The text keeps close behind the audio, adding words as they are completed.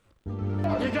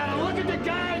You gotta look at the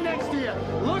guy next to you.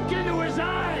 Look into his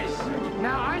eyes.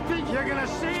 Now, I think you're gonna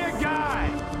see a guy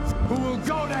who will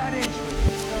go that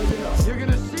inch. You're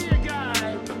gonna see a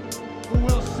guy who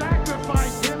will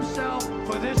sacrifice himself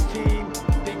for this team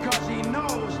because he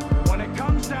knows when it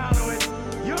comes down to it,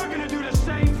 you're gonna do the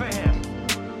same for him.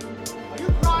 Are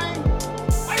you crying?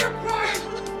 Are you crying?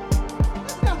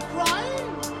 There's no crying.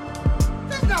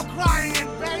 There's no crying in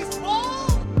baseball.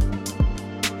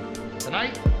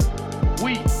 Tonight,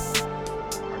 we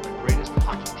are the greatest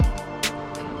hockey team.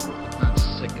 I'm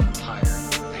sick and tired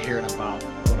of hearing about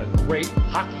what a great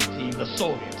hockey team the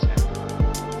Soviets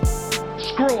have.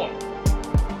 Screw them.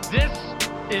 This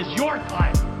is your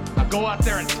time. Now go out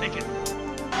there and take it.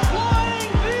 Flying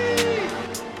V!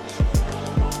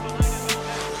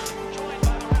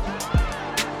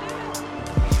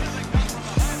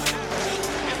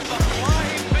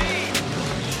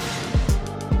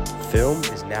 Film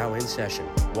is now in session.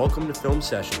 Welcome to Film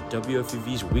Session,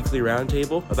 WFUV's weekly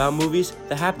roundtable about movies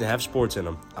that happen to have sports in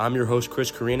them. I'm your host, Chris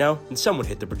Carino, and someone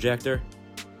hit the projector.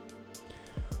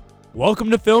 Welcome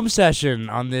to Film Session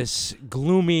on this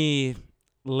gloomy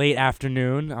late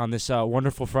afternoon, on this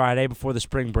wonderful Friday before the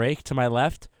spring break. To my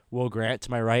left, Will Grant.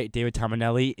 To my right, David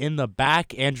Tominelli. In the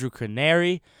back, Andrew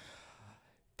Canary.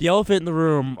 The elephant in the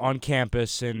room on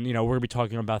campus, and we're going to be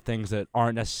talking about things that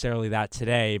aren't necessarily that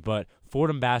today, but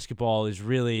Fordham basketball is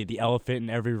really the elephant in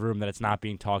every room that it's not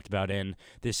being talked about in.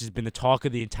 This has been the talk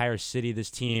of the entire city, this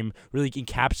team really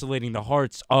encapsulating the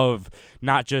hearts of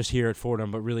not just here at Fordham,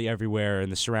 but really everywhere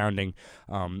in the surrounding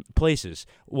places.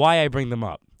 Why I bring them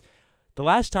up. The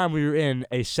last time we were in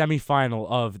a semifinal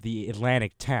of the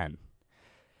Atlantic 10,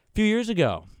 a few years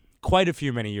ago,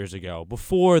 many years ago,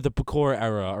 before the Pecora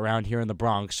era around here in the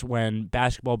Bronx, when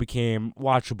basketball became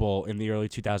watchable in the early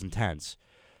 2010s.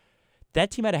 That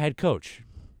team had a head coach.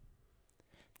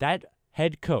 That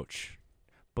head coach,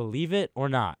 believe it or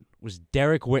not, was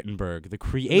Derek Wittenberg, the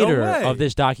creator of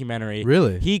this documentary.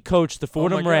 Really? He coached the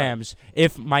Fordham Rams.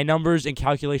 If my numbers and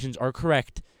calculations are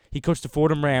correct, he coached the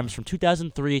Fordham Rams from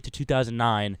 2003 to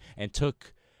 2009 and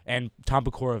Tom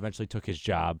Pecora eventually took his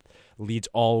job. Leads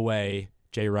all the way,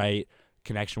 Jay Wright,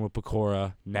 connection with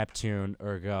Pecora, Neptune,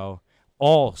 Ergo,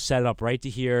 all set up right to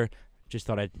here. Just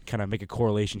thought I'd kind of make a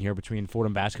correlation here between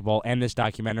Fordham basketball and this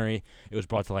documentary. It was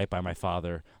brought to light by my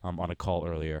father on a call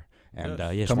earlier. And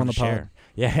come on the pod.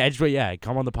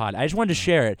 Come on the pod. I just wanted to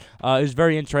share it. It was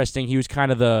very interesting. He was kind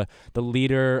of the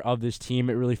leader of this team.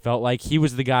 It really felt like he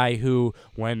was the guy who,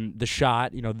 when the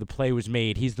shot, the play was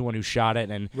made, he's the one who shot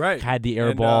it and had the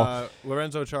air ball.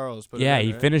 Lorenzo Charles put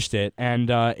he finished it. And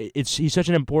he's such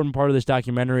an important part of this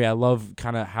documentary. I love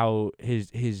kind of how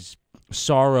his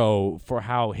sorrow for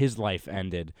how his life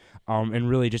ended, and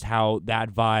really just how that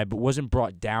vibe wasn't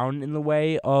brought down in the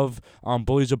way of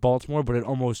Bullies of Baltimore, but it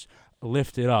almost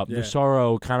lifted up. The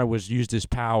sorrow kind of was used as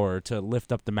power to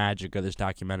lift up the magic of this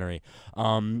documentary.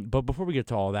 But before we get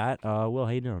to all that, Will,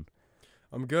 how you doing?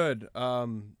 I'm good.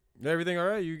 Everything all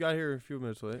right? You got here a few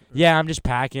minutes late. Yeah, I'm just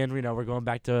packing. We're going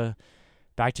back to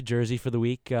Jersey for the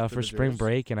week for spring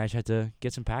break, and I just had to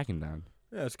get some packing done.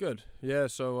 Yeah, it's good. Yeah,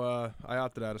 so I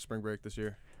opted out of spring break this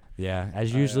year. Yeah,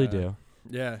 as you usually do.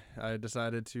 Yeah, I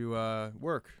decided to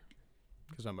work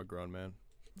because I'm a grown man.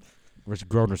 We're a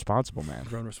grown, responsible man.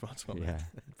 Grown, responsible man.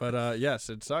 Yeah. But, yes,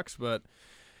 it sucks, but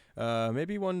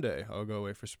maybe one day I'll go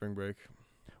away for spring break.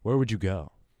 Where would you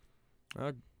go?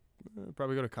 I'll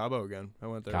probably go to Cabo again. I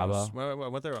went there. Cabo? I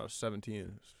went there when I was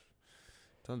 17.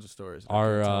 Tons of stories.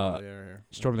 Our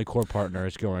Storm of the Court partner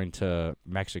is going to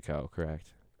Mexico, correct?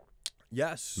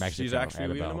 Yes, Mexico, she's actually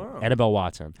leaving tomorrow. Annabelle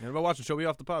Watson. She'll be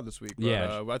off the pod this week. But,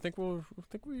 yeah, I think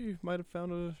we might have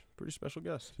found a pretty special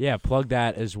guest. Yeah, plug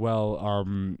that as well.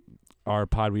 Our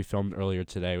pod we filmed earlier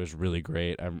today was really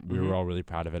great. We were all really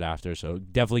proud of it after. So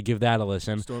definitely give that a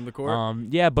listen. Storm the Court.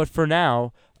 Yeah, but for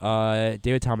now,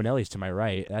 David Tominelli's to my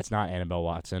right. That's not Annabelle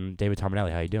Watson. David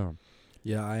Tominelli, how you doing?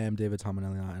 Yeah, I am David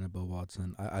Tominelli, not Annabelle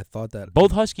Watson. I thought that...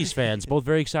 Both Huskies fans, both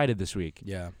very excited this week.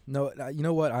 Yeah. No, you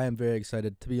know what? I am very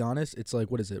excited. To be honest, it's like,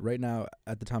 what is it? Right now,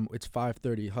 at the time, it's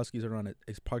 5:30. Huskies are on it.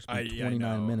 It's approximately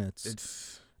 29 minutes.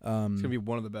 It's going to be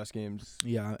one of the best games.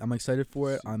 Yeah, I'm excited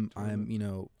for it. I'm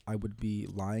I would be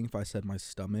lying if I said my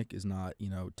stomach is not,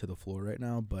 to the floor right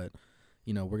now, but,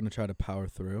 we're going to try to power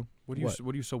through. What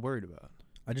are you so worried about?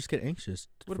 I just get anxious.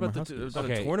 What about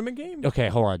the tournament game? Okay,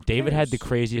 hold on. David had the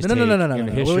craziest no, take in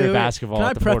the history of basketball. Can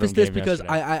I preface this game because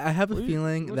yesterday. I have a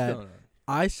feeling that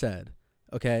I said,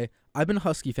 okay, I've been a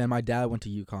Husky fan. My dad went to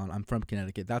UConn. I'm from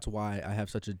Connecticut. That's why I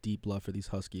have such a deep love for these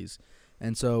Huskies.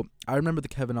 And so I remember the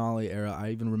Kevin Ollie era.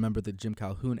 I even remember the Jim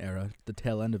Calhoun era, the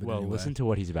tail end of it. Well, listen to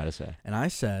what he's about to say. And I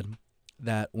said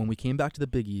that when we came back to the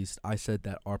Big East, I said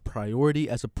that our priority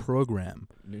as a program.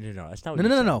 No, that's not what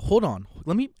No. Hold on.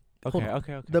 Let me.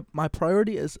 Okay. My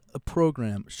priority as a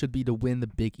program should be to win the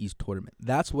Big East tournament.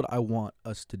 That's what I want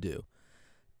us to do.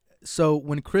 So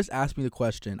when Chris asked me the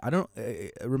question, I don't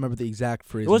remember the exact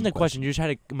phrase. It wasn't a question. You just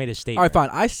had to make a statement. All right, fine.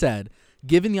 I said,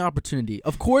 given the opportunity,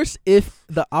 of course, if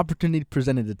the opportunity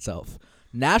presented itself,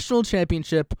 national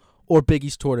championship or Big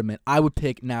East tournament, I would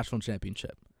pick national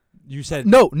championship. You said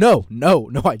no,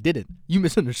 I didn't. You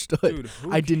misunderstood. Dude,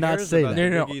 I did not say that.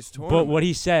 No. But what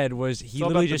he said was he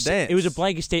literally just dance. it was a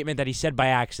blanket statement that he said by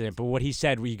accident. But what he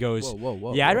said, he goes,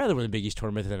 whoa, "Yeah, I'd rather win the Big East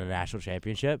tournament than a national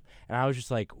championship." And I was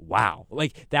just like, "Wow!"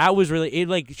 Like that was really it.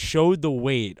 Like showed the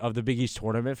weight of the Big East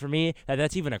tournament for me.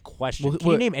 That's even a question.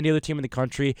 Can you name any other team in the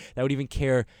country that would even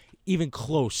care? Even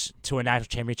close to a national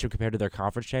championship compared to their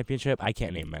conference championship, I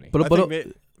can't name many.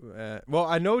 Well,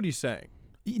 I know what he's saying.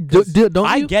 Don't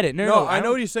I you? get it. No, I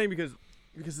know what he's saying because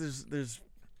there's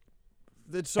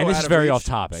it's so and this out is of very reach, off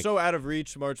topic. So out of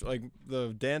reach, like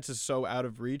the dance is so out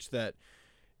of reach that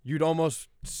you'd almost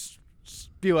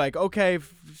be like, okay,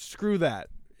 screw that.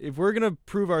 If we're gonna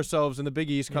prove ourselves in the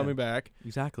Big East coming back,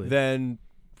 exactly, then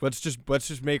let's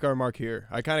just make our mark here.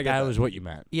 I kind of get that. That was what you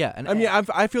meant. Yeah, and I mean,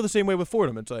 I feel the same way with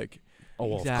Fordham. It's like,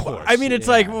 well, exactly. of course. I mean, it's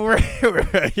like we're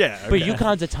yeah. But okay.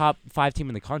 UConn's a top 5 team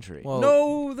in the country. Well,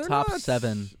 no, they're top not.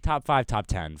 7. Top 5, top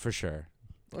 10 for sure.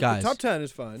 Okay, Guys, top 10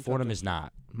 is fine. Fordham is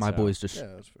not. My so. boys just Yeah,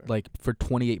 that's fair. like for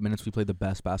 28 minutes we played the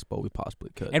best basketball we possibly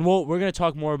could. And we're going to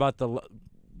talk more about the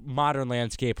modern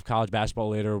landscape of college basketball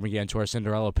later when we get into our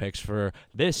Cinderella picks for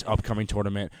this upcoming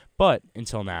tournament. But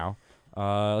until now,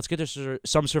 let's get to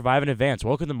some Survive in Advance.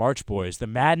 Welcome to March, boys. The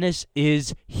madness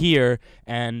is here,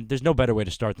 and there's no better way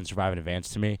to start than Survive in Advance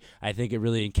to me. I think it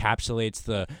really encapsulates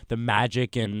the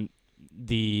magic and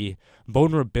the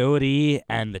vulnerability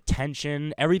and the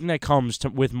tension, everything that comes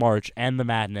with March and the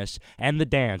madness and the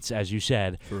dance, as you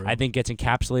said, I think gets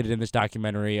encapsulated in this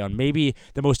documentary on maybe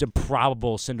the most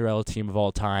improbable Cinderella team of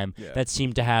all time that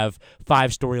seemed to have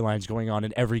 5 storylines going on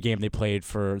in every game they played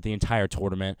for the entire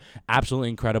tournament. Absolutely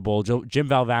incredible. Jim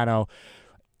Valvano,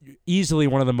 easily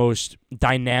one of the most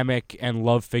dynamic and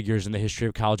loved figures in the history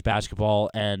of college basketball,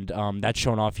 and that's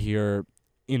shown off here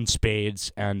in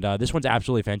spades, and this one's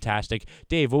absolutely fantastic.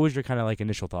 Dave, what was your kind of like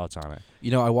initial thoughts on it?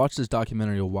 You know, I watched this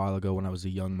documentary a while ago when I was a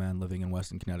young man living in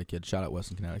Weston, Connecticut. Shout out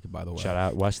Weston, Connecticut, by the way. Shout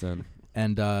out Weston.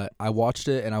 And I watched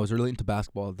it, and I was really into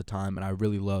basketball at the time, and I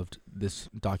really loved this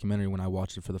documentary when I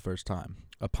watched it for the first time.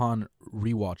 Upon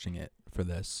rewatching it for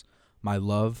this, my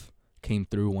love came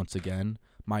through once again.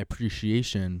 My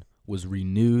appreciation was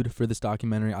renewed for this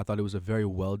documentary. I thought it was a very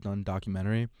well done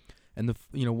documentary. And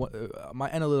my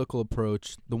analytical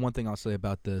approach, the one thing I'll say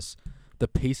about this, the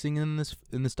pacing in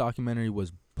this documentary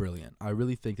was brilliant. I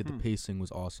really think that the pacing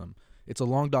was awesome. It's a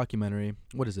long documentary.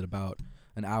 What is it, about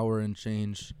an hour and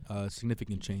change,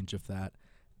 significant change of that.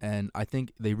 And I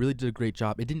think they really did a great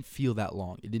job. It didn't feel that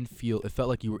long. It felt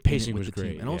like you were pacing in it with was the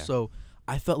great, team. And yeah. also,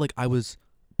 I felt like I was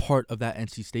part of that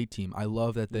NC State team. I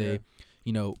love that they,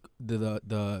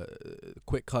 the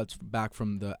quick cuts back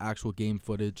from the actual game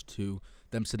footage to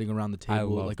them sitting around the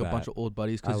table like a bunch of old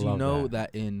buddies, because you know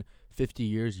that in 50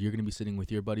 years you're going to be sitting with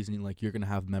your buddies and you're going to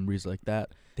have memories like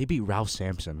that. They beat Ralph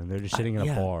Sampson and they're just sitting in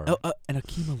a bar. And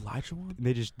Akeem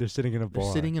Olajuwon? They're sitting in a bar.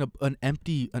 They're sitting in an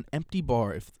empty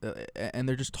bar and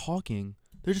they're just talking.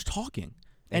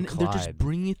 And they're just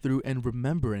bringing it through and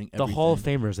remembering everything. The Hall of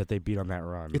Famers that they beat on that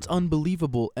run. It's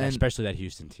unbelievable, and especially that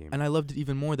Houston team. And I loved it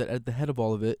even more that at the head of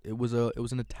all of it, it was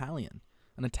an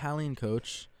Italian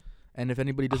coach. And if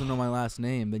anybody doesn't know my last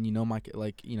name, then you know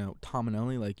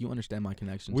Tominelli, you understand my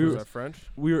connection. Was that French?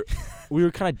 We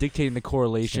were kind of dictating the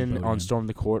correlation on Storm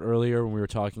the Court earlier when we were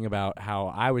talking about how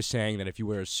I was saying that if you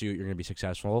wear a suit, you're going to be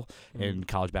successful in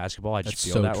college basketball. I just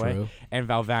feel that way. And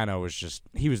Valvano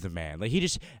he was the man. Like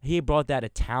he brought that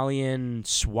Italian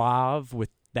suave with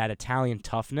that Italian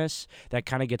toughness that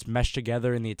kind of gets meshed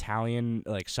together in the Italian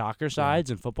soccer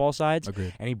sides and football sides.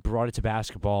 Agreed. And he brought it to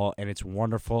basketball, and it's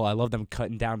wonderful. I love them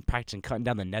cutting down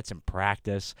the nets in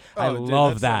practice. I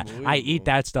love that. I eat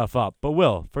that stuff up. But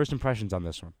Will, first impressions on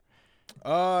this one?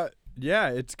 Yeah,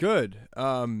 it's good.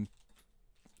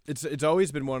 It's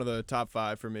always been one of the top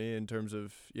 5 for me in terms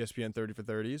of ESPN 30 for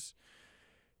 30s.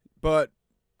 But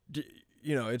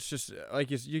it's just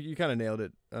like you kind of nailed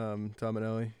it,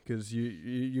 Tominelli, because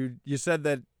you said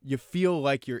that you feel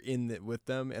like you're in it with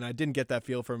them, and I didn't get that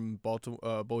feel from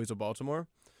Bullies of Baltimore,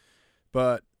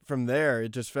 but from there it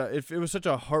just felt it was such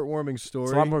a heartwarming story.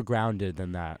 It's a lot more grounded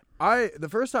than that. The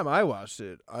first time I watched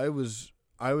it, I was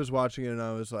watching it and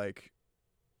I was like,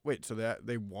 wait, so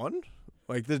they won?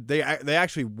 Like they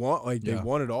actually won? Like they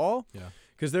won it all? Yeah.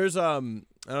 Because there's I don't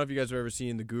know if you guys have ever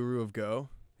seen The Guru of Go.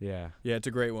 Yeah. Yeah, it's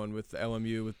a great one with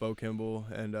LMU with Bo Kimball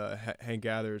and Hank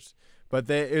Gathers. But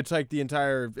it's like the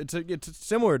entire it's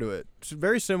similar to it. It's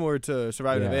very similar to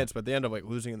Surviving Advance, but they end up like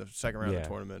losing in the second round of the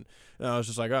tournament. And I was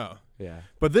just like, oh. Yeah.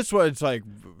 But this one, it's like,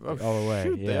 all the way.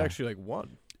 Shoot, they actually like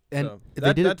won. And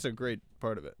so that's a great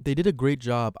part of it. They did a great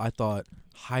job, I thought,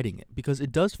 hiding it because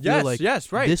it does feel yes, like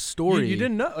right. this story. You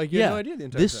didn't know, like you had no idea the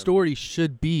entire this time. story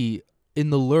should be in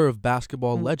the lure of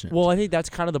basketball legend. Well, I think that's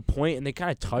kind of the point, and they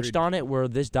kind of touched on it, where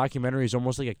this documentary is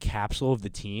almost like a capsule of the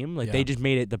team. Like they just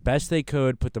made it the best they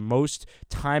could, put the most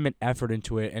time and effort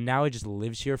into it, and now it just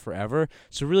lives here forever.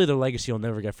 So really, their legacy will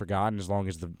never get forgotten as long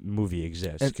as the movie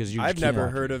exists. Because I've never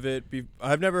heard of it.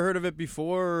 I've never heard of it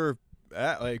before.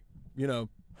 Like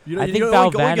I think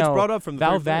only gets brought up from the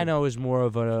Valvano is more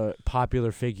of a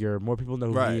popular figure. More people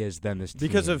know who he is than this team.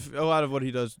 Because of a lot of what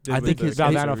he does. I think his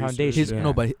Valvano Foundation.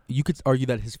 No, but you could argue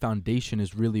that his foundation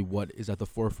is really what is at the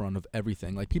forefront of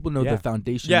everything. Like people know the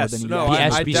foundation more than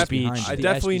I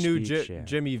definitely knew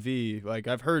Jimmy V. Like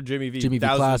I've heard Jimmy V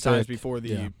thousands of times before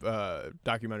the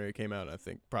documentary came out. I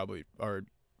think probably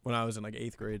when I was in like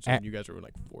 8th grade, so when you guys were in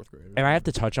like 4th grade. And I have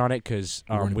to touch on it because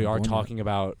we are talking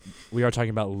about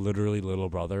literally Little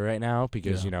Brother right now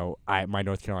because my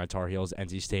North Carolina Tar Heels,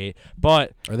 NC State,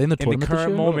 but are they in the tournament? In the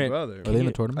current moment, are they in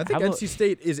the tournament? I think NC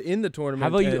State is in the tournament. How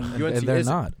about you? And they're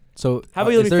not. So how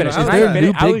about you let me finish?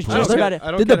 I was just about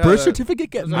to. Did the birth certificate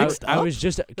get mixed up? I was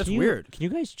just. That's weird. Can you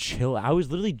guys chill? I was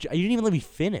literally. You didn't even let me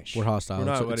finish. We're hostile. We're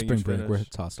not it's spring break. We're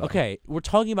hostile. Okay, we're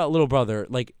talking about Little Brother,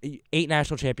 like 8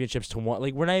 national championships to 1.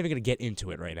 Like we're not even gonna get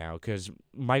into it right now because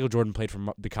Michael Jordan played for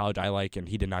the college I like, and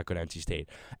he did not go to NC State.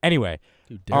 Anyway,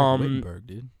 dude, Derek Wittenberg,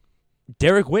 dude.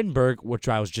 Derek Wittenberg, which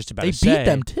I was just about to say. They beat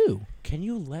them too. Can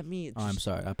you let me? I'm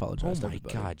sorry. I apologize. Oh my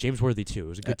God, James Worthy too. It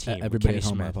was a good team. Everybody at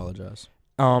home, I apologize.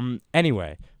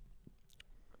 Anyway,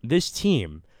 this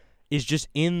team is just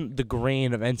in the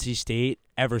grain of NC State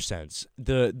ever since.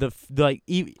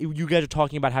 You guys are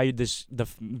talking about how the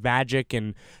magic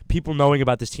and people knowing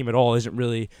about this team at all isn't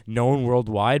really known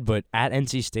worldwide, but at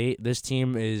NC State, this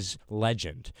team is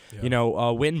legend.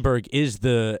 Yeah. Wittenberg is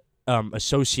the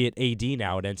associate AD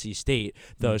now at NC State.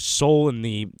 The soul and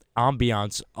the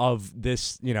ambiance of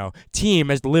this, team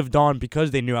has lived on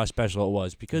because they knew how special it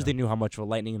was, because they knew how much of a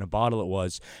lightning in a bottle it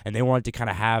was, and they wanted to kind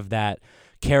of have that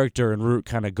character and root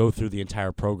kind of go through the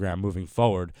entire program moving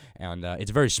forward, and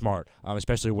it's very smart,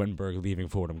 especially Wittenberg leaving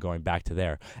Fordham, going back to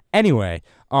there. Anyway,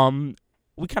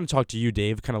 we kind of talked to you,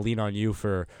 Dave, kind of lean on you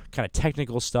for kind of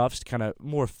technical stuff, kind of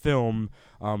more film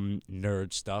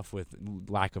nerd stuff, with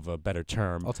lack of a better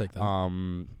term. I'll take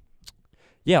that.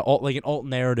 Like an alt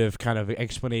narrative kind of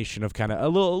explanation of kind of a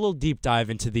little deep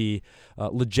dive into the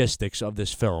logistics of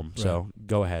this film. Right. So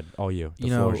go ahead, all you. The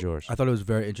floor is yours. I thought it was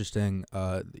very interesting.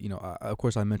 Of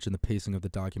course, I mentioned the pacing of the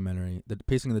documentary. The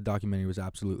pacing of the documentary was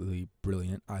absolutely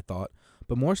brilliant, I thought.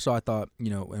 But more so, I thought,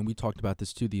 and we talked about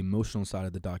this too, the emotional side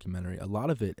of the documentary. A lot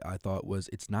of it, I thought,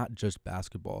 it's not just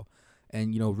basketball.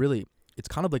 And, really, it's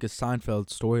kind of like a Seinfeld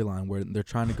storyline where they're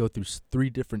trying to go through 3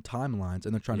 different timelines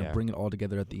and they're trying to bring it all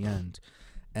together at the end.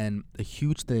 And a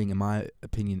huge thing, in my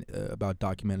opinion, about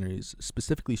documentaries,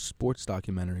 specifically sports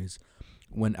documentaries,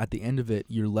 when at the end of it,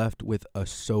 you're left with a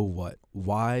so what?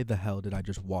 Why the hell did I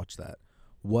just watch that?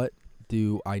 What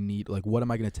do I need? Like, what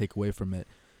am I going to take away from it?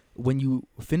 When you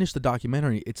finish the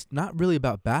documentary, it's not really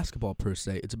about basketball per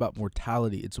se. It's about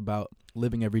mortality. It's about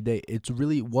living every day. It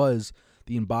really was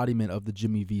the embodiment of the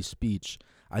Jimmy V speech.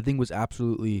 I think was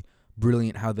absolutely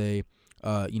brilliant how they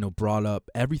brought up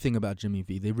everything about Jimmy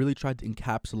V. They really tried to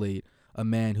encapsulate a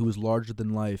man who was larger than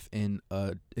life in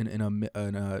a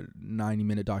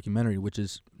 90-minute documentary, which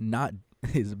is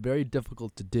very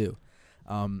difficult to do.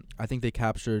 I think they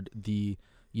captured the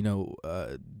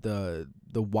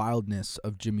wildness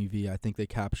of Jimmy V. I think they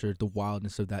captured the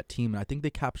wildness of that team, and I think they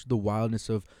captured the wildness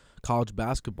of college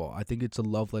basketball. I think it's a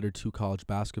love letter to college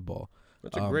basketball.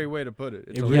 That's a great way to put it.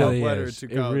 It's a love letter to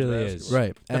college basketball. Is.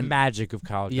 Right. The magic of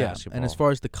college basketball. And as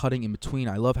far as the cutting in between,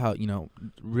 I love how,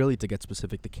 really to get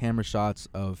specific, the camera shots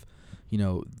of,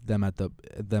 them at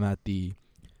the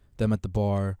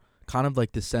bar, kind of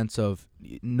like the sense of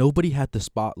nobody had the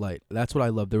spotlight. That's what I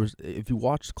love. If you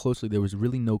watch closely, there was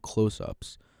really no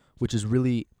close-ups, which is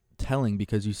really telling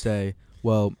because you say,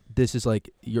 well, this is like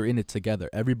you're in it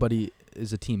together. Everybody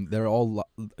is a team. They're all,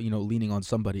 leaning on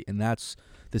somebody, and that's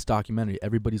this documentary.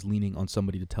 Everybody's leaning on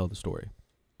somebody to tell the story.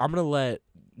 I'm going to let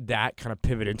that kind of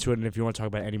pivot into it, and if you want to talk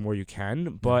about it any more, you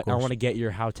can. But I want to get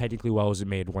your how technically well was it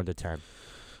made 1 to 10.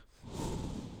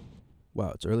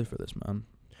 Wow, it's early for this, man.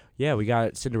 Yeah, we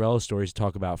got Cinderella stories to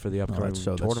talk about for the upcoming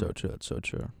tournament. That's so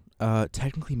true.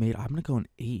 Technically made, I'm going to go an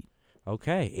 8.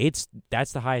 Okay,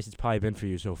 that's the highest it's probably been for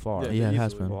you so far. Yeah, it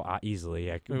has easily. been. Well, easily.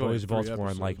 Yeah, We've Boys of only 3 Baltimore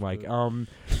and like Mike. episodes,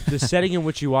 The setting in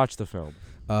which you watch the film.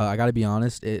 I gotta be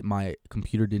honest. My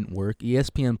computer didn't work.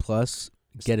 ESPN Plus,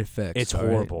 get it fixed. It's all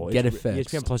right? horrible. Get it ESPN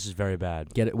fixed. Plus is very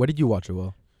bad. Get it. Where did you watch it,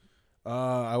 Will?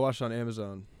 I watched on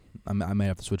Amazon. I may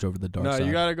have to switch over to the dark No, side.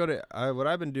 you gotta go to. What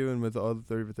I've been doing with all the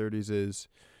 30 for 30s is,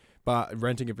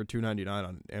 renting it for $2.99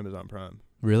 on Amazon Prime,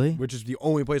 Really? which is the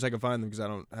only place I can find them because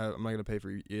I'm not gonna pay for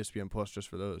ESPN Plus just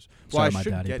for those. Sorry, I my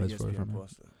should daddy get pays for it ESPN for me.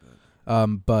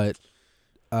 Plus.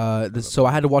 Though, So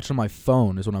I had to watch it on my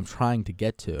phone. Is what I'm trying to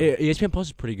get to. ESPN Plus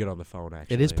is pretty good on the phone,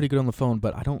 actually. It is pretty good on the phone,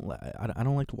 but I don't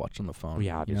like to watch on the phone.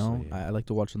 Yeah, you know, obviously, yeah. I like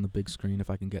to watch on the big screen if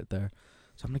I can get there.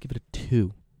 So I'm gonna give it a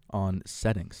 2 on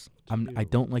settings. I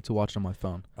don't like to watch it on my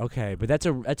phone. Okay, but that's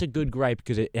a good gripe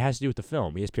because it has to do with the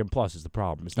film. ESPN Plus is the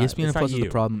problem. It's not, ESPN it's not Plus is you. the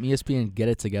problem. ESPN, get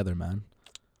it together, man.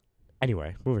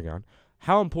 Anyway, moving on.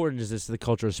 How important is this to the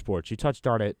culture of sports? You touched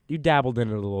on it. You dabbled in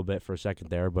it a little bit for a second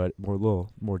there, but a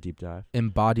little more deep dive.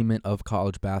 Embodiment of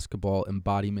college basketball,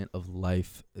 embodiment of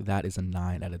life. That is a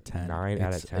 9 out of 10. 9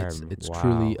 out of 10. It's Wow.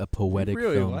 truly a poetic you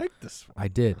really film. like this one. I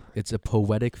did. It's a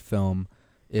poetic film.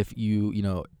 If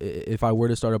if I were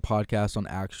to start a podcast on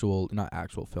not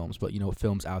actual films, but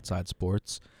films outside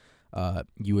sports,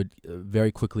 you would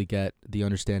very quickly get the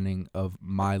understanding of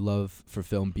my love for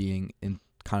film being in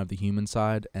kind of the human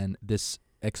side, and this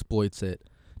exploits it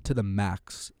to the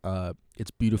max.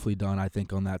 It's beautifully done, I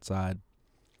think, on that side.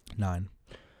 9.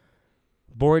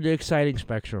 Boring to exciting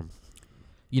spectrum.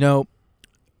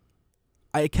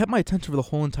 I kept my attention for the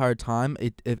whole entire time.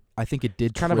 I think it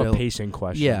did Kind trail. of a pacing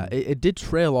question. Yeah, it did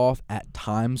trail off at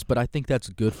times, but I think that's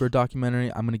good for a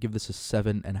documentary. I'm gonna give this a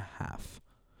 7.5.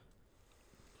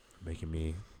 Making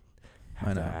me I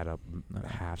have to know. add up No.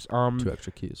 halves. 2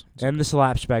 extra keys. And the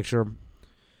slap spectrum.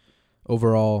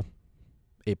 Overall,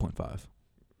 8.5.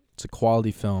 It's a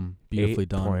quality film, beautifully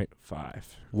done.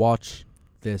 8.5. Watch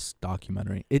this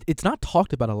documentary. It's not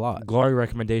talked about a lot. Glory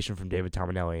recommendation from David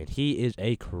Tominelli, and he is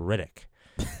a critic.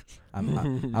 I'm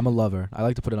a lover. I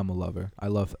like to put it. I'm a lover. I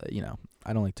love.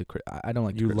 I don't like to. I don't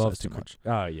like to You criticize love too to much.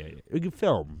 Oh yeah.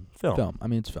 Film. Film. I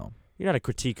mean, it's film. You're not a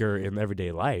critiquer in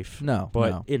everyday life. No, But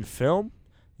no. in film,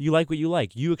 you like what you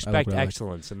like. You expect what I like.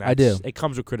 excellence, and I do. it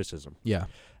comes with criticism. Yeah.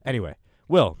 Anyway,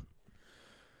 Will,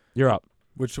 you're up.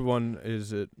 Which one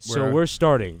is it? So we're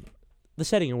starting the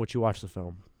setting in which you watch the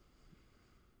film.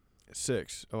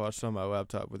 6. I watched on my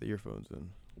laptop with earphones in.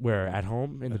 Where, at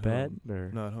home in the At bed, home.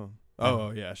 or Not home.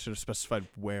 Oh yeah, I should have specified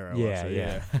where I watched it.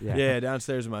 yeah. Yeah,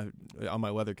 downstairs on my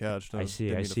leather couch. I see.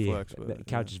 Didn't I mean to see. Flex, The but,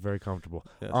 couch is very comfortable.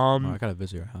 Yes. Oh, I gotta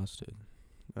visit your house, dude.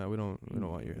 We don't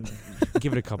want you.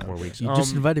 Give it a couple more weeks. You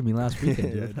just invited me last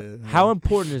weekend, Yeah, I dude. did. How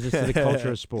important is this to the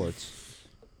culture of sports?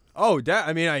 Oh,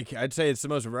 I'd say it's the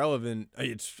most relevant.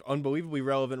 It's unbelievably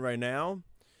relevant right now.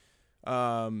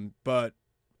 But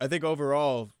I think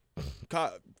overall,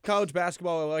 college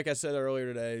basketball, like I said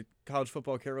earlier today, college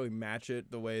football can't really match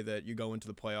it the way that you go into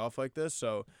the playoff like this.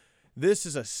 So this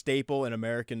is a staple in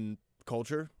American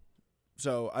culture.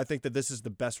 So I think that this is the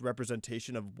best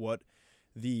representation of what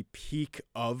the peak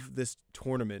of this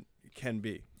tournament can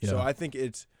be. So Yeah. I think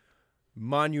it's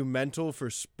monumental for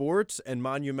sports and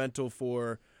monumental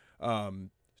for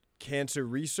cancer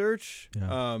research.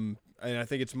 Yeah. And I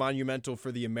think it's monumental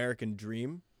for the American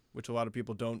dream, which a lot of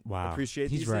people don't Wow.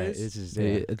 appreciate He's these right. days. This is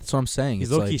That's what I'm saying. He's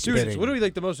It's low-key like, Dude, it's spitting. literally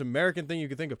like the most American thing you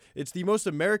could think of. It's the most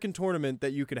American tournament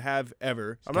that you could have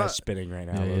ever. This guy's spinning right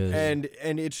now. Yeah, he low-key. is.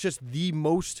 And it's just the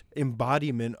most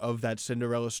embodiment of that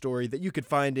Cinderella story that you could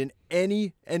find in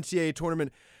any NCAA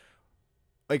tournament.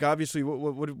 Like obviously,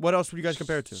 what else would you guys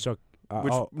compare it to? So,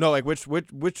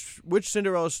 Which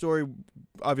Cinderella story?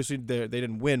 Obviously, they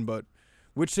didn't win, but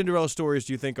which Cinderella stories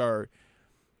do you think are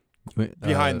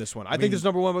behind this one? I think mean, this is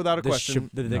number one without a question.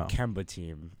 the No. Kemba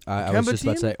team. I was Kemba just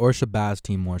about to team? say, or Shabazz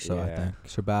team more so. I Yeah. think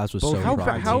Shabazz was Both so how-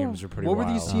 prominent. how- teams are pretty what were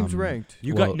these wild. teams ranked?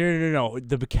 You Well- got no.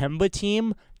 The Kemba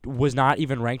team was not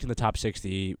even ranked in the top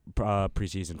 60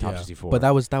 preseason, top Yeah. 64. But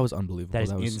that was unbelievable. That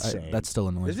is was, insane. That still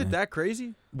annoys Is me. it that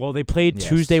crazy? well, they played Yes.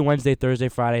 Tuesday, Wednesday, Thursday,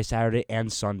 Friday, Saturday,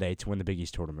 and Sunday to win the Big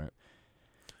East tournament.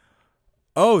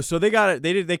 Oh, so they got it.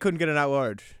 They couldn't get an at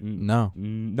large. No.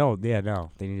 No, they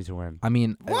needed to win. I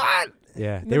mean, What?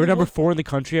 Yeah, And they were then number what- 4 in the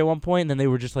country at one point, and then they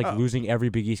were just like Oh. losing every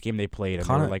Big East game they played, and they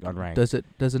Kinda- were like unranked. does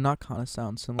it not kind of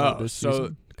sound similar Oh, this so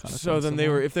season? Kinda so sounds then they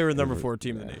similar? were if they were the number They 4 were-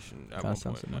 team in the yeah. nation at Kinda one sounds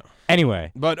point. similar. No.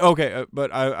 Anyway, But okay,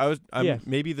 I'm Yeah.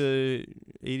 maybe the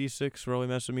 86 Rolly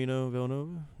Massimino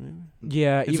Villanova. Maybe?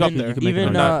 yeah, It's up even there. You can make an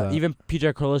even argument for that. even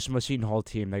PJ Carlosimo Seton Hall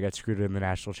team that got screwed in the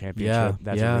national championship.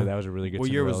 Yeah, that was a really good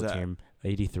What year was Cinderella that? team.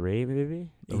 83 maybe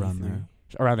Around there.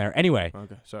 around there. Anyway,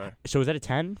 Okay, sorry. so is that a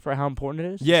 10 for how important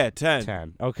it is? Yeah, 10.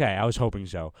 10. Okay, I was hoping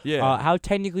so. Yeah. How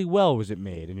technically well was it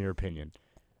made, in your opinion?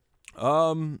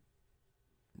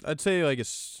 I'd say like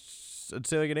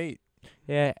an 8.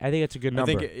 Yeah, I think it's a good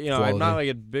number. I think I'm Quality. not like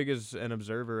as big as an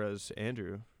observer as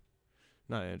Andrew.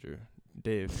 Not Andrew.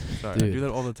 Dave. Sorry. I Dude. do that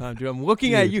all the time. Dude, I'm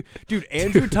looking at you. Dude,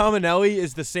 Andrew Tominelli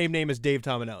is the same name as Dave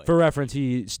Tominelli. For reference,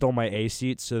 he stole my A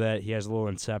seat so that he has a little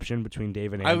inception between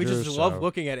Dave and I Andrew. would just love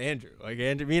looking at Andrew. Like me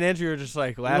and Andrew are just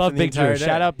like laughing Love the Big entire Drew. day.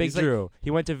 Shout out Big He's like, Drew.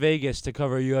 He went to Vegas to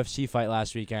cover a UFC fight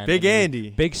last weekend. Big and Andy.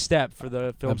 Big step for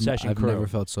the film session I've crew. never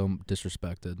felt so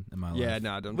disrespected in my Yeah, life.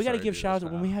 no, don't. We got to sorry, give dude, shout outs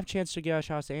that's when not- we have a chance to give out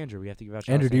shout outs to Andrew. We have to give out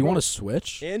shout outs. Andrew, to do you Andrew. want to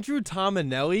switch? Andrew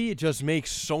Tominelli just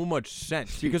makes so much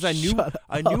sense because I shut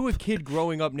knew a kid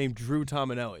growing up named Drew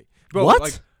Tominelli. Bro, What?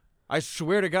 Like, I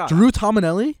swear to God. Drew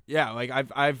Tominelli? Yeah, like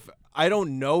I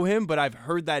don't know him, but I've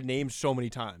heard that name so many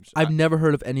times. I've never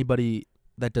heard of anybody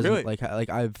that doesn't Really? like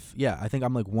I think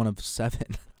I'm like one of 7.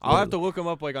 I'll have to look him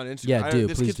up like on Instagram. Yeah, do,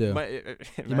 this please kid's do.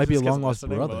 He might be a long-lost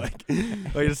brother. Like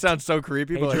it sounds so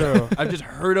creepy, Hey, but Drew. like, I've just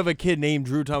heard of a kid named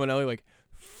Drew Tominelli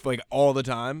like all the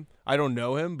time. I don't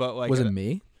know him, but like Was it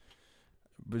me?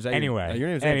 was that Anyway, your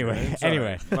name's Andrew, anyway, right? Sorry.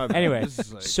 anyway, My bad. anyway. This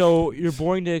is like- So you're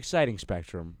boring to exciting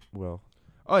spectrum, Will.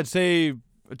 oh, I'd say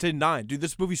 9, dude.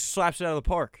 This movie slaps it out of the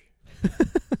park,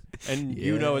 and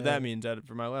you know what Yeah. that means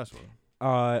for my last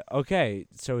one. Okay.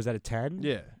 So is that a 10?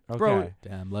 Yeah, Okay. bro.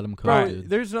 Damn, let him cook, Bro, dude.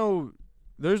 there's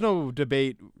no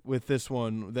debate with this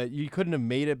one that you couldn't have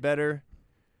made it better.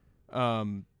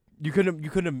 You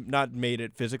couldn't have not made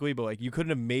it physically, but like you couldn't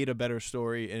have made a better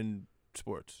story in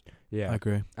sports. Yeah. I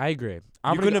agree. I agree.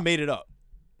 You couldn't have made it up.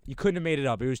 You couldn't have made it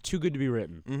up. It was too good to be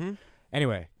written. Mm-hmm.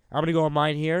 Anyway, I'm gonna go on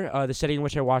mine here. The setting in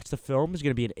which I watched the film is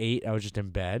gonna be an 8. I was just in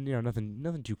bed.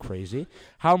 Nothing too crazy.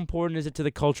 How important is it to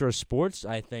the culture of sports?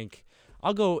 I think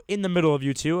I'll go in the middle of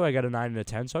you two. I got a 9 and a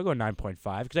 10, so I'll go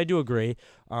 9.5 because I do agree.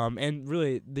 And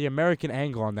really, the American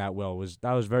angle on that was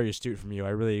very astute from you. I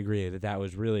really agree that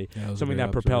was really Yeah, that was a something great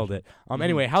that propelled it. observation.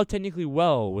 Anyway, how technically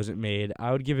well was it made?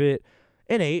 I would give it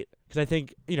an 8 because I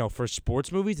think for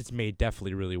sports movies, it's made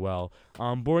definitely really well.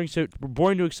 Boring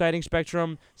to exciting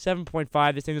spectrum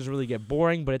 7.5. This thing doesn't really get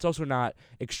boring, but it's also not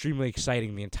extremely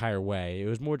exciting the entire way. It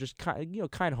was more just kind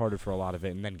of harder for a lot of it,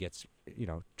 and then gets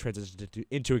transitions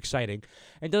into exciting.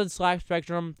 And doesn't slap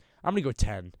spectrum. I'm gonna go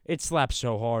 10. It slaps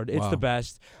so hard. It's the Wow.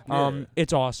 best. Yeah.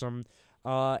 It's awesome.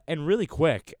 And really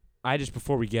quick,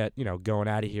 before we get going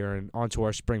out of here and onto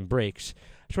our spring breaks,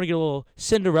 I just want to get a little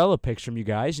Cinderella picks from you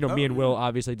guys. Me and Will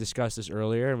obviously discussed this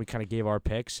earlier, and we kind of gave our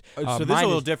picks. So this is a mine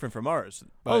little different from ours.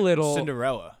 a little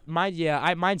Cinderella. Mine,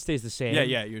 mine stays the same.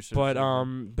 Yeah, yours. But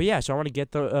yeah. So I want to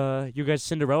get the you guys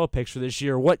Cinderella picks for this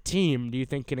year. What team do you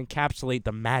think can encapsulate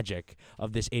the magic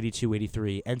of this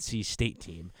 82-83 NC State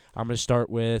team? I'm gonna start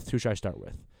with who should I start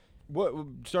with? What?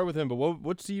 Start with him. But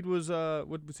what seed was?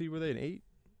 What seed were they? An 8,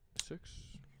 6?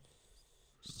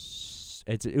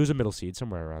 It was a middle seed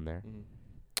somewhere around there. Mm-hmm.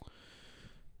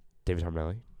 David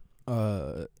Tominelli.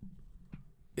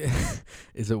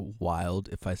 Is it wild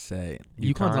if I say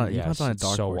UConn, UConn's not a it's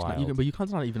dark so horse? wild. But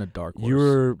UConn's not even a dark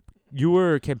horse. You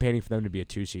were campaigning for them to be a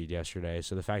 2 seed yesterday,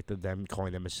 so the fact that them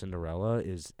calling them a Cinderella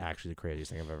is actually the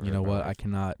craziest thing I've ever heard. You know in my what? life. I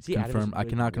cannot See, Adam confirm. is I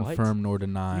cannot like, what? confirm nor Did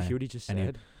you deny. hear what he just any-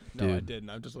 said? No, I Dude. didn't.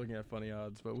 I'm just looking at funny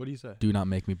odds. But what do you say? Do not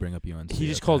make me bring up UNC. He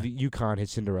just okay? called UConn his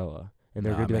Cinderella, and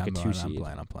they're Nah, going to be like a man, 2 I'm seed.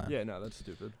 playing. I'm playing. Yeah, no, that's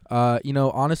stupid.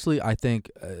 Honestly, I think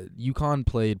UConn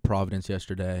played Providence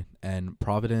yesterday, and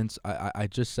Providence. I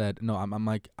just said no. I'm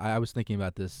like I was thinking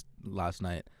about this last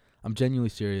night. I'm genuinely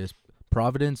serious.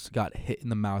 Providence got hit in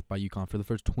the mouth by UConn for the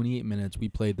first 28 minutes. We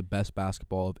played the best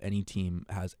basketball of any team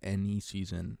has any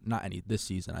season. Not any this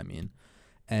season. I mean,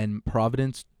 and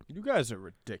Providence. You guys are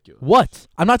ridiculous. What?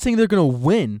 I'm not saying they're gonna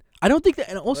win. I don't think that.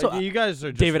 And also, Like, you guys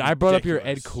are just David, I brought up your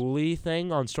Ed ridiculous. Cooley thing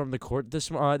on Storm the Court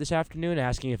this afternoon,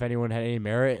 asking if anyone had any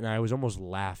merit, and I was almost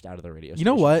laughed out of the radio you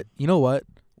know station. what? You know what?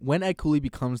 When Ed Cooley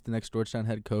becomes the next Georgetown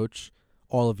head coach,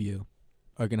 all of you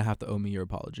are gonna have to owe me your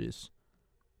apologies.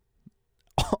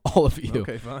 All of you.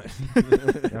 Okay, fine.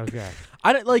 Okay.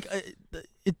 I don't like.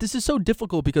 This is so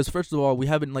difficult because first of all, we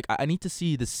haven't like. I need to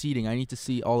see the seating. I need to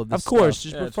see all of this. Of course, stuff.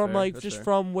 just Yeah, that's from fair, that's fair.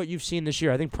 from what you've seen this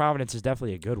year, I think Providence is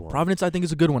definitely a good one. Providence, I think,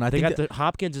 is a good one. I they think got the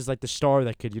Hopkins is like the star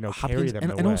that could carry Hopkins, them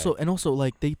and, away. and also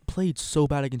like they played so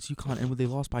bad against UConn and they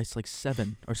lost by like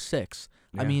 7 or 6.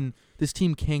 I Yeah. mean, this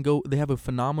team can go. They have a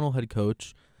phenomenal head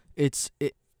coach.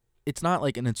 It's not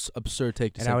like an absurd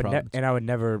take to and say I would Providence. and I would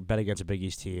never bet against a Big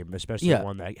East team, especially Yeah.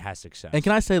 one that has success. And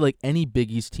can I say, like, any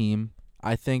Big East team,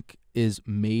 I think, is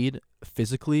made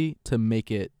physically to make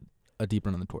it a deep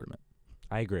run in the tournament.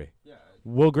 I agree.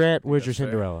 Will Grant, where's your that's fair.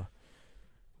 Cinderella?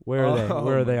 Where are they? Oh,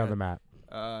 Where are they my on God. the map?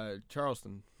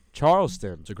 Charleston.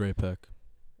 Charleston. It's a great pick.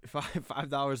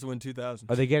 $5 to win 2,000.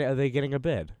 Are they getting a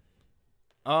bid?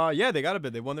 Yeah, they got a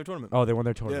bid. They won their tournament. Oh, they won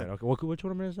their tournament. Yeah. Okay. What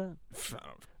tournament is that?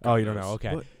 I Oh, you don't know.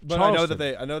 Okay. But I know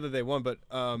that they won. But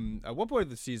at one point of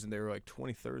the season, they were like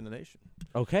 23rd in the nation.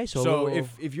 Okay, so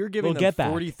if you're giving we'll them get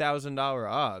 $40,000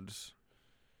 odds,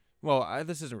 well,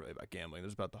 this isn't really about gambling. This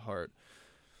is about the heart.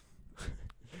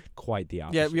 quite the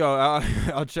opposite. Yeah,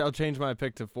 I'll change my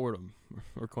pick to Fordham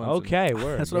or Clemson. Okay,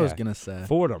 word. That's what I was gonna say.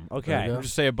 Fordham. Okay. There you go. I'll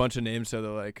just say a bunch of names so that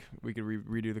like we could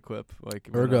redo the clip. Like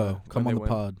Ergo, come when on they the win.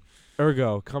 pod.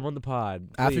 Ergo, come on the pod.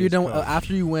 After Please you don't, come.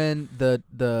 after you win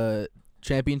the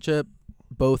championship,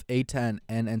 both A10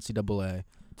 and NCAA.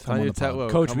 Come on Tanya the pod. Tetlow,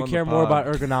 Coach, come we on the care more about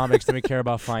pod. ergonomics than we care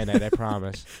about finite. I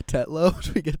promise. Tetlow,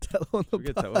 should we get Tetlow on the Should we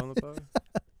get pod? Tetlow on the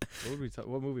pod?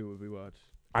 What movie would we watch?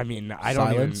 I mean, I don't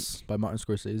Silence by Martin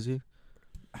Scorsese.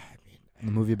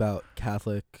 The movie about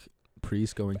Catholic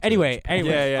priests going. To Anyway, Japan.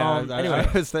 anyway,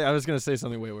 I was gonna say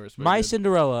something way worse. But my good.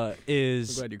 Cinderella I'm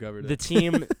is glad you covered the it.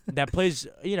 team that plays,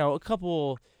 a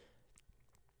couple.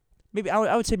 Maybe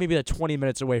I would say maybe 20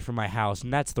 minutes away from my house,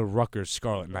 and that's the Rutgers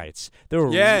Scarlet Knights. They're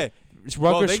Rutgers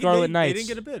Rutgers Scarlet Knights. They didn't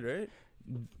get a bid, right?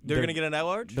 They're gonna get an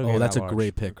at-large. They'll get Oh, an that's a at-large.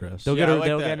 great pick, Chris. They'll Yeah, get I like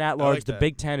they'll that. get an I at-large. like The that.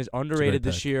 Big Ten is underrated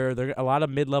great this pick. year. A lot of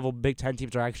mid-level Big Ten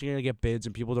teams are actually going to get bids,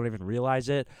 and people don't even realize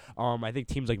it. I think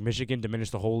teams like Michigan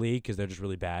diminish the whole league because they're just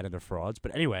really bad and they're frauds.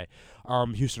 But anyway,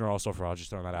 Houston are also frauds.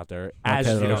 Just throwing that out there. As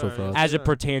Marquette you are know, also frauds. as it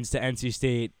pertains to NC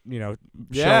State,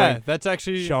 Yeah, that's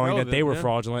actually showing that they were relevant,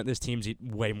 fraudulent. This team's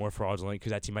way more fraudulent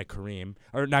because that team had Hakeem.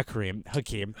 yeah.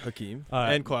 Hakeem Uh,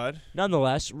 and Quad.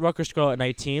 Nonetheless, Rutgers Scarlet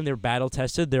Knight team, they're battle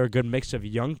tested. They're a good mix of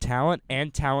young talent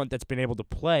and talent that's been able to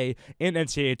play in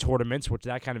NCAA tournaments, which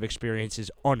that kind of experience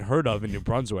is unheard of in New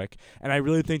Brunswick. And I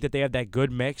really think that they have that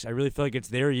good mix. I really feel like it's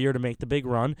their year to make the big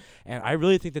run. And I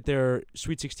really think that they're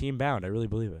Sweet 16 bound. I really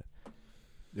believe it.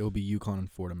 It will be UConn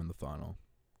and Fordham in the final.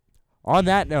 On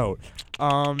that note,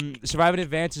 Survive and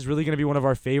Advance is really going to be one of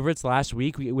our favorites. Last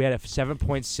week, we had a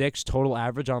 7.6 total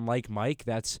average on Like Mike.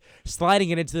 That's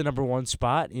sliding it into the number one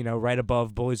spot, right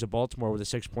above Bullies of Baltimore with a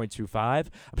 6.25.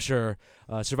 I'm sure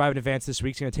Survive and Advance this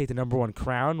week is going to take the number one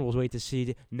crown. We'll wait to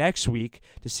see next week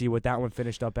to see what that one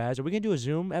finished up as. Are we going to do a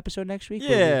Zoom episode next week?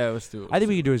 Yeah, let's do it. I think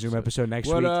we can do a Zoom episode next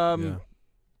week. Yeah.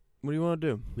 What do you want to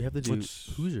do? We have to do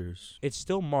What's- Hoosiers. It's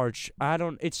still March.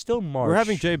 It's still March. We're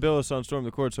having Jay Billis on Storm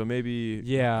the Court, so maybe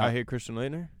Yeah. I Hate Christian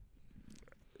Leitner.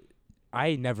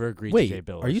 I never agreed Wait, to Jay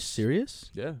Billis. are you serious?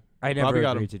 Yeah. I never Bobby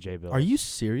got agreed him. to Jay Billis. Are you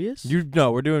serious?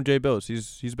 No, we're doing Jay Billis.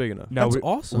 He's big enough. No, That's we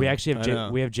awesome. We actually have I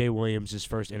know. we have Jay Williams'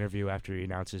 first interview after he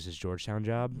announces his Georgetown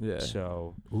job. Yeah.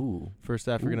 So Ooh. First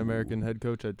African American head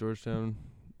coach at Georgetown.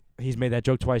 he's made that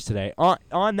joke twice today.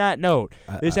 On that note,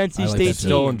 this NC I like State that team.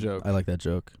 Stolen joke. I like that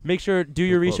joke. Make sure do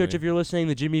your Don't quote research me. if you're listening.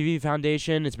 The Jimmy V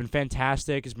Foundation. It's been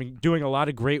fantastic. It's been doing a lot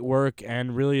of great work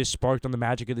and really has sparked on the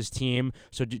magic of this team.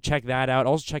 So check that out.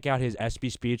 Also check out his ESPY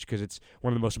speech because it's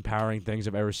one of the most empowering things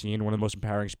I've ever seen. One of the most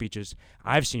empowering speeches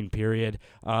I've seen. Period.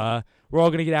 We're all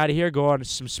gonna get out of here. Go on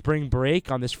some spring break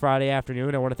on this Friday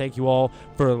afternoon. I want to thank you all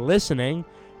for listening.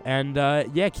 And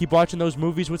keep watching those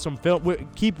movies with some film.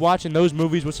 Keep watching those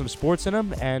movies with some sports in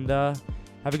them. And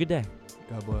have a good day.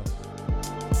 God bless.